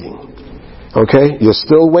your waiting. Okay? You're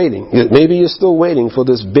still waiting. Maybe you're still waiting for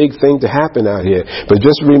this big thing to happen out here. But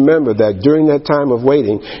just remember that during that time of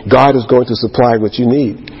waiting, God is going to supply what you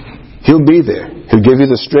need. He'll be there. He'll give you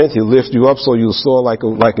the strength. He'll lift you up so you'll soar like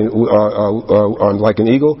an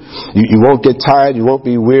eagle. You won't get tired. You won't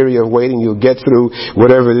be weary of waiting. You'll get through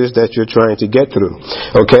whatever it is that you're trying to get through.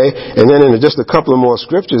 Okay? And then in just a couple of more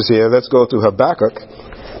scriptures here, let's go to Habakkuk.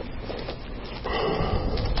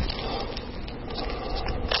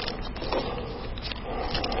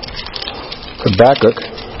 Habakkuk,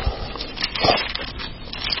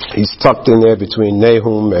 he's tucked in there between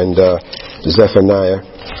Nahum and Zephaniah.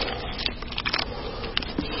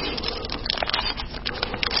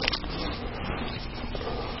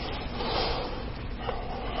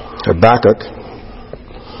 Habakkuk,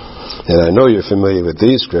 and I know you're familiar with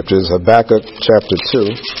these scriptures, Habakkuk chapter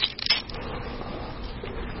 2.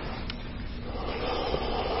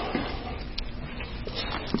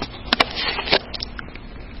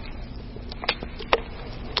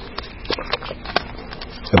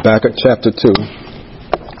 Habakkuk chapter 2.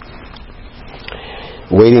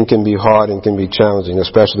 Waiting can be hard and can be challenging,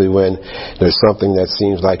 especially when there's something that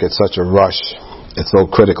seems like it's such a rush. It's so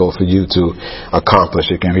critical for you to accomplish.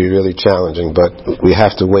 It can be really challenging, but we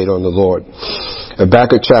have to wait on the Lord.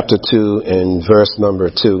 Habakkuk chapter 2 and verse number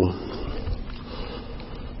 2.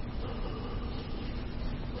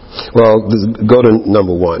 Well, go to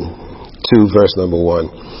number 1. 2 verse number 1.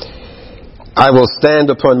 I will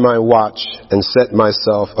stand upon my watch and set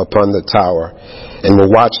myself upon the tower, and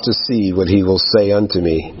will watch to see what he will say unto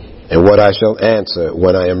me, and what I shall answer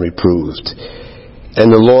when I am reproved.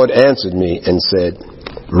 And the Lord answered me and said,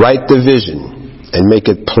 write the vision and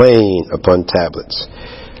make it plain upon tablets.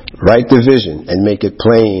 Write the vision and make it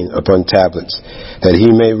plain upon tablets, that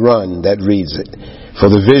he may run that reads it.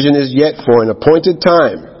 For the vision is yet for an appointed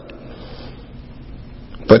time,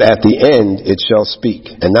 but at the end it shall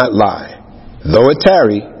speak and not lie. Though it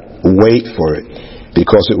tarry, wait for it,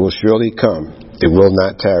 because it will surely come, It will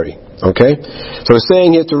not tarry. Okay? So it's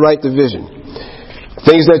saying here to write the vision.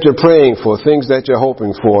 Things that you're praying for, things that you're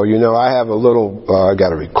hoping for. You know, I have I got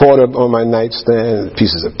a recorder on my nightstand,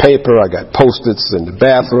 pieces of paper. I got Post-its in the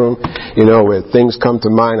bathroom. You know, where things come to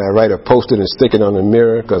mind, I write a Post-it and stick it on the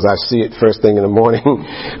mirror because I see it first thing in the morning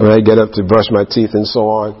when I get up to brush my teeth and so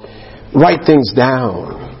on. Write things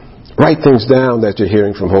down. Write things down that you're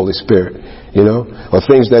hearing from Holy Spirit. You know, or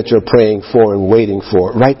things that you're praying for and waiting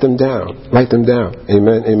for. Write them down. Write them down.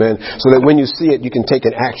 Amen. Amen. So that when you see it, you can take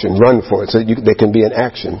an action. Run for it. So there can be an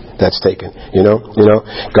action that's taken. You know,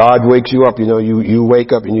 God wakes you up. You know, you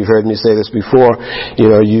wake up, and you've heard me say this before.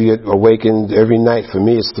 You know, you get awakened every night. For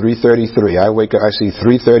me, it's 3:33. I wake up. I see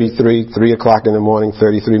 3:33, 3 o'clock in the morning,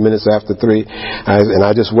 33 minutes after 3, and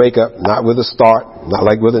I just wake up, not with a start, not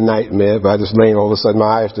like with a nightmare, but I just laying. All of a sudden,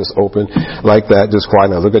 my eyes just open like that, just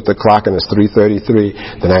quiet. And I look at the clock, and it's 3:33,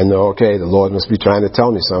 then I know, okay, the Lord must be trying to tell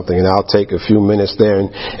me something, and I'll take a few minutes there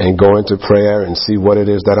and go into prayer and see what it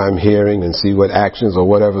is that I'm hearing and see what actions or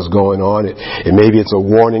whatever's going on. And maybe it's a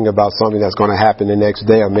warning about something that's going to happen the next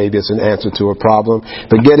day, or maybe it's an answer to a problem.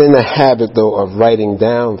 But get in the habit, though, of writing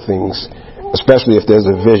down things, especially if there's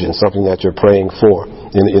a vision, something that you're praying for.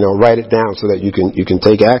 You know, write it down so that you can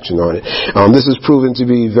take action on it. This has proven to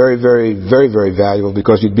be very, very, very, very valuable,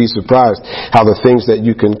 because you'd be surprised how the things that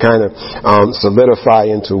you can kind of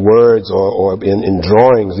solidify into words or in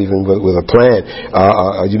drawings, even with a plan,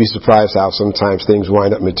 you'd be surprised how sometimes things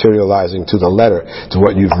wind up materializing to the letter, to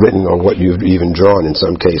what you've written or what you've even drawn in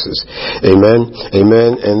some cases. Amen.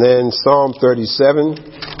 Amen. And then Psalm 37.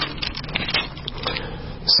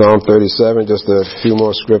 Psalm 37, just a few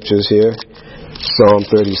more scriptures here. Psalm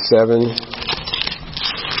 37.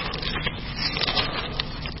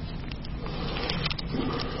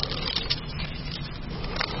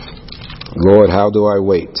 Lord, how do I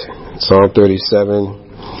wait? Psalm 37,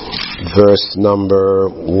 verse number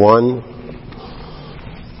 1.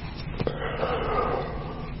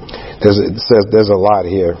 It says there's a lot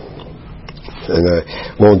here, and I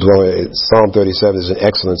won't dwell on it. Psalm 37 is an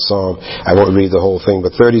excellent psalm. I won't read the whole thing,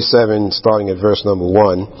 but 37, starting at verse number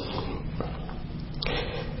 1.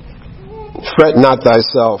 Fret not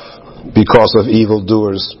thyself because of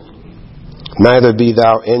evildoers, neither be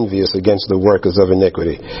thou envious against the workers of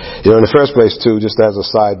iniquity. You know, in the first place, too, just as a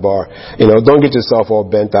sidebar, you know, don't get yourself all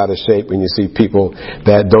bent out of shape when you see people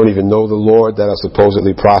that don't even know the Lord, that are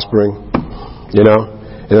supposedly prospering.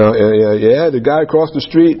 Yeah, the guy across the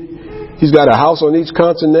street, he's got a house on each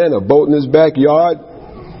continent, a boat in his backyard,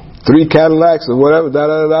 3 Cadillacs or whatever,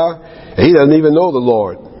 and he doesn't even know the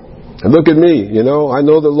Lord. And look at me, you know, I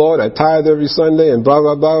know the Lord, I tithe every Sunday, and blah,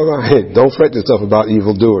 blah, blah, blah. Hey, don't fret yourself about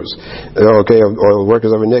evildoers, okay, or workers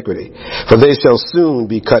of iniquity. For they shall soon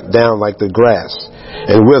be cut down like the grass,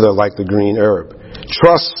 and wither like the green herb.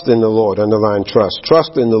 Trust in the Lord, underline trust.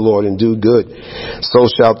 Trust in the Lord and do good. So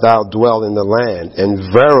shalt thou dwell in the land, and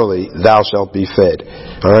verily thou shalt be fed.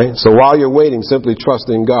 Alright, so while you're waiting, simply trust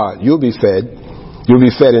in God. You'll be fed. You'll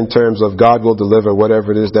be fed in terms of God will deliver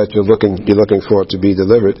whatever it is that you're looking for to be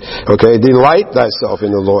delivered. Okay? Delight thyself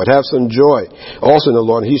in the Lord. Have some joy also in the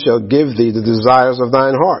Lord, and he shall give thee the desires of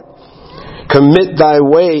thine heart. Commit thy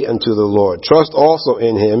way unto the Lord. Trust also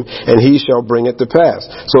in him, and he shall bring it to pass.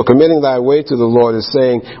 So committing thy way to the Lord is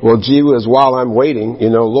saying, well, gee whiz, while I'm waiting,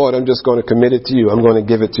 you know, Lord, I'm just going to commit it to you. I'm going to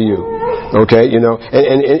give it to you. Okay? You know,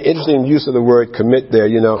 and interesting use of the word commit there.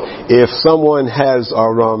 You know, if someone has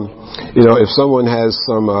some,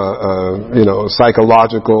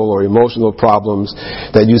 psychological or emotional problems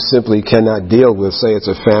that you simply cannot deal with, say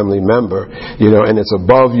it's a family member, you know, and it's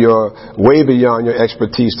way beyond your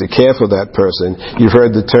expertise to care for that person, you've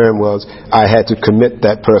heard the term was, I had to commit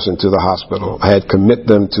that person to the hospital. I had to commit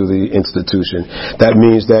them to the institution. That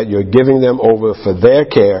means that you're giving them over for their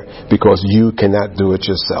care because you cannot do it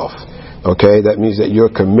yourself. Okay, that means that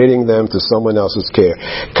you're committing them to someone else's care.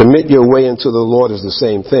 Commit your way into the Lord is the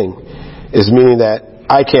same thing. It's meaning that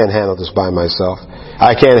I can't handle this by myself.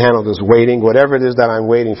 I can't handle this waiting. Whatever it is that I'm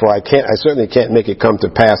waiting for, I certainly can't make it come to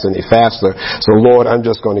pass any faster. So Lord, I'm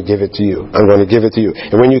just going to give it to you. I'm going to give it to you.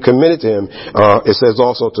 And when you commit it to him, it says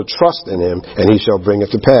also to trust in him, and he shall bring it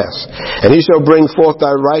to pass. And he shall bring forth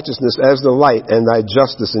thy righteousness as the light, and thy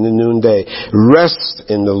justice in the noonday. Rest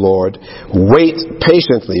in the Lord. Wait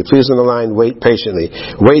patiently. Please underline, wait patiently.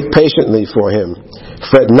 Wait patiently for him.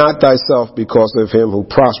 Fret not thyself because of him who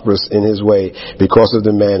prospereth in his way, because of the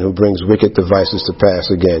man who brings wicked devices to pass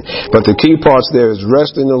again. But the key parts there is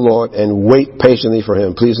rest in the Lord and wait patiently for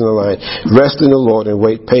him. Please underline, rest in the Lord and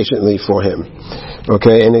wait patiently for him.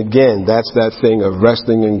 Okay, and again, that's that thing of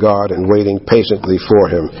resting in God and waiting patiently for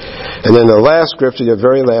him. And then the last scripture, your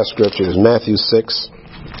very last scripture, is Matthew 6.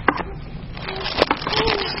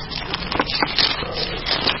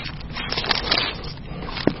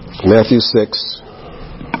 Matthew 6.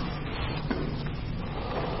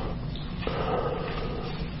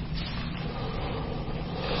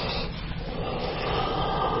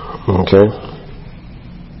 Okay.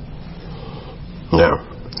 Now,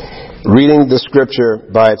 reading the scripture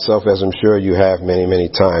by itself, as I'm sure you have many, many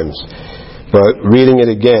times, but reading it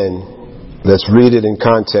again, let's read it in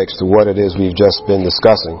context to what it is we've just been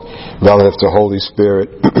discussing relative to Holy Spirit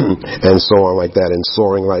and so on like that, and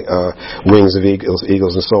soaring like wings of eagles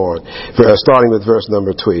and so on. Starting with verse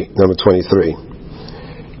number 23.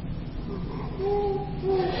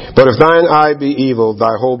 But if thine eye be evil,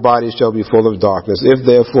 thy whole body shall be full of darkness. If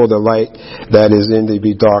therefore the light that is in thee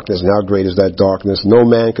be darkness, and how great is that darkness? No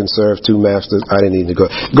man can serve two masters. I didn't need to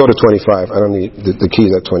go to 25. I don't need the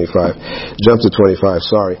keys at 25. Jump to 25,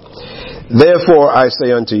 sorry. Therefore I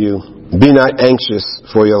say unto you, be not anxious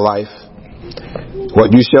for your life,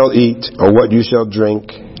 what you shall eat, or what you shall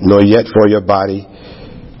drink, nor yet for your body,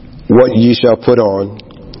 what ye shall put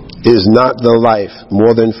on. Is not the life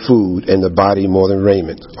more than food, and the body more than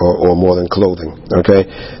raiment, or more than clothing? Okay?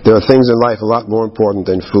 There are things in life a lot more important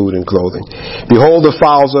than food and clothing. Behold the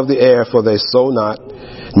fowls of the air, for they sow not,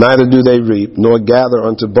 neither do they reap, nor gather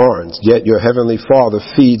unto barns, yet your heavenly Father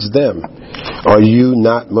feeds them. Are you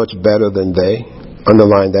not much better than they?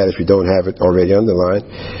 Underline that if you don't have it already underlined.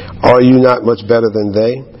 Are you not much better than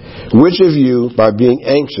they? Which of you, by being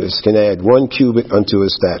anxious, can add 1 cubit unto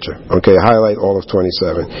his stature? Okay, highlight all of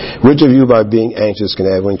 27. Which of you, by being anxious, can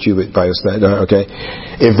add 1 cubit by his stature? Okay,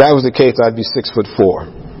 if that was the case, I'd be 6'4",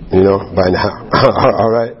 by now. All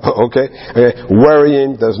right, okay.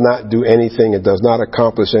 Worrying does not do anything. It does not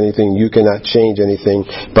accomplish anything. You cannot change anything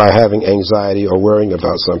by having anxiety or worrying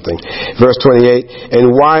about something. Verse 28,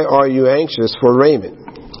 and why are you anxious for raiment?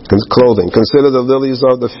 Clothing. Consider the lilies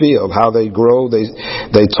of the field, how they grow.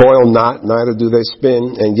 They toil not, neither do they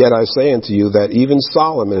spin. And yet I say unto you that even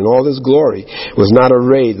Solomon in all his glory was not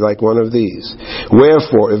arrayed like one of these.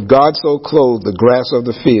 Wherefore, if God so clothe the grass of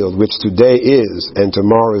the field, which today is, and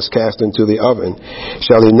tomorrow is cast into the oven,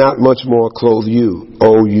 shall he not much more clothe you,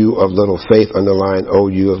 O you of little faith? Underline,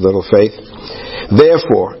 O you of little faith.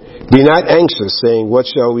 Therefore, be not anxious, saying, what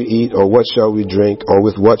shall we eat, or what shall we drink, or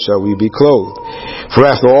with what shall we be clothed? For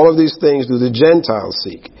after all of these things do the Gentiles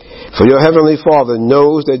seek. For your heavenly Father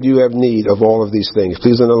knows that you have need of all of these things.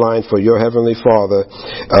 Please underline, for your heavenly Father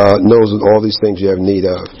knows all these things you have need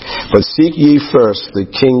of. But seek ye first the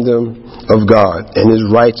kingdom of God and his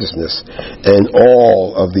righteousness, and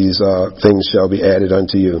all of these things shall be added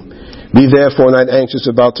unto you. Be therefore not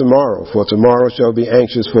anxious about tomorrow, for tomorrow shall be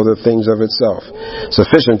anxious for the things of itself.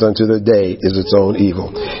 Sufficient unto the day is its own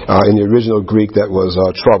evil. In the original Greek, that was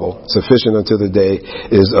trouble. Sufficient unto the day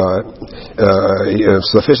is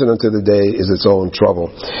its own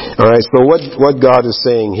trouble. All right. So what God is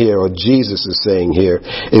saying here, or Jesus is saying here,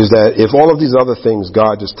 is that if all of these other things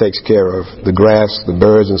God just takes care of, the grass, the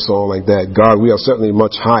birds, and so on like that, we are certainly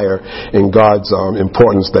much higher in God's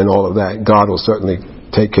importance than all of that. God will certainly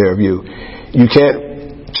take care of you. You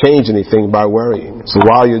can't change anything by worrying. So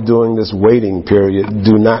while you're doing this waiting period,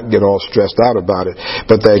 do not get all stressed out about it.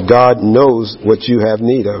 But that God knows what you have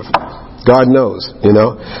need of. God knows,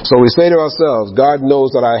 So we say to ourselves, God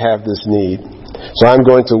knows that I have this need. So I'm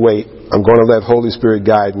going to wait. I'm going to let Holy Spirit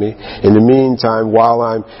guide me. In the meantime, while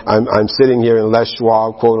I'm sitting here in Les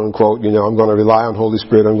Schwab, quote unquote, I'm going to rely on Holy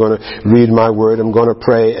Spirit. I'm going to read my word. I'm going to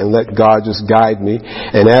pray and let God just guide me.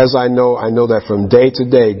 And as I know that from day to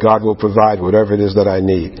day, God will provide whatever it is that I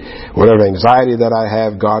need. Whatever anxiety that I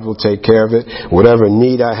have, God will take care of it. Whatever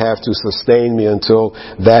need I have to sustain me until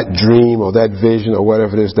that dream or that vision or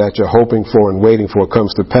whatever it is that you're hoping for and waiting for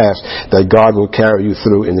comes to pass, that God will carry you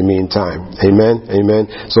through in the meantime. Amen?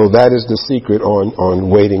 Amen. So that is the secret on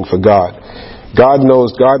waiting for God. God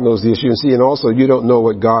knows the issue. And also you don't know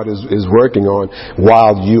what God is working on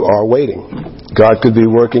while you are waiting. God could be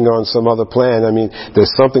working on some other plan. There's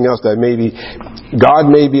something else that God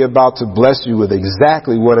may be about to bless you with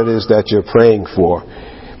exactly what it is that you're praying for.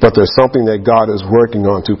 But there's something that God is working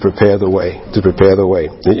on to prepare the way. We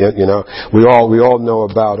all know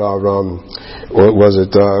about our was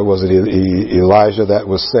it Elijah that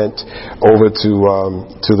was sent over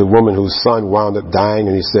to the woman whose son wound up dying,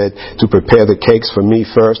 and he said to prepare the cakes for me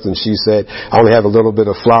first, and she said, I only have a little bit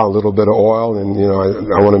of flour, a little bit of oil, and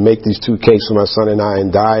I want to make these 2 cakes for my son and I and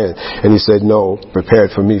die. And he said, no, prepare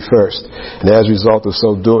it for me first. And as a result of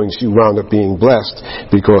so doing, she wound up being blessed,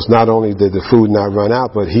 because not only did the food not run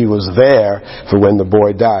out, but he was there for when the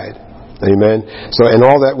boy died. Amen. So, and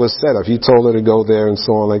all that was set up. He told her to go there and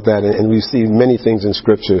so on like that. And we see many things in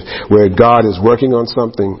Scripture where God is working on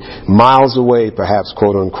something miles away, perhaps,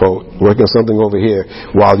 quote unquote, working on something over here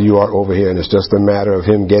while you are over here. And it's just a matter of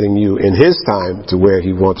Him getting you in His time to where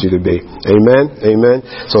He wants you to be. Amen. Amen.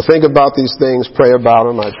 So think about these things. Pray about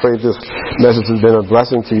them. I pray this message has been a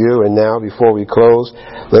blessing to you. And now, before we close,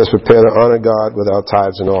 let us prepare to honor God with our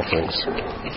tithes and offerings.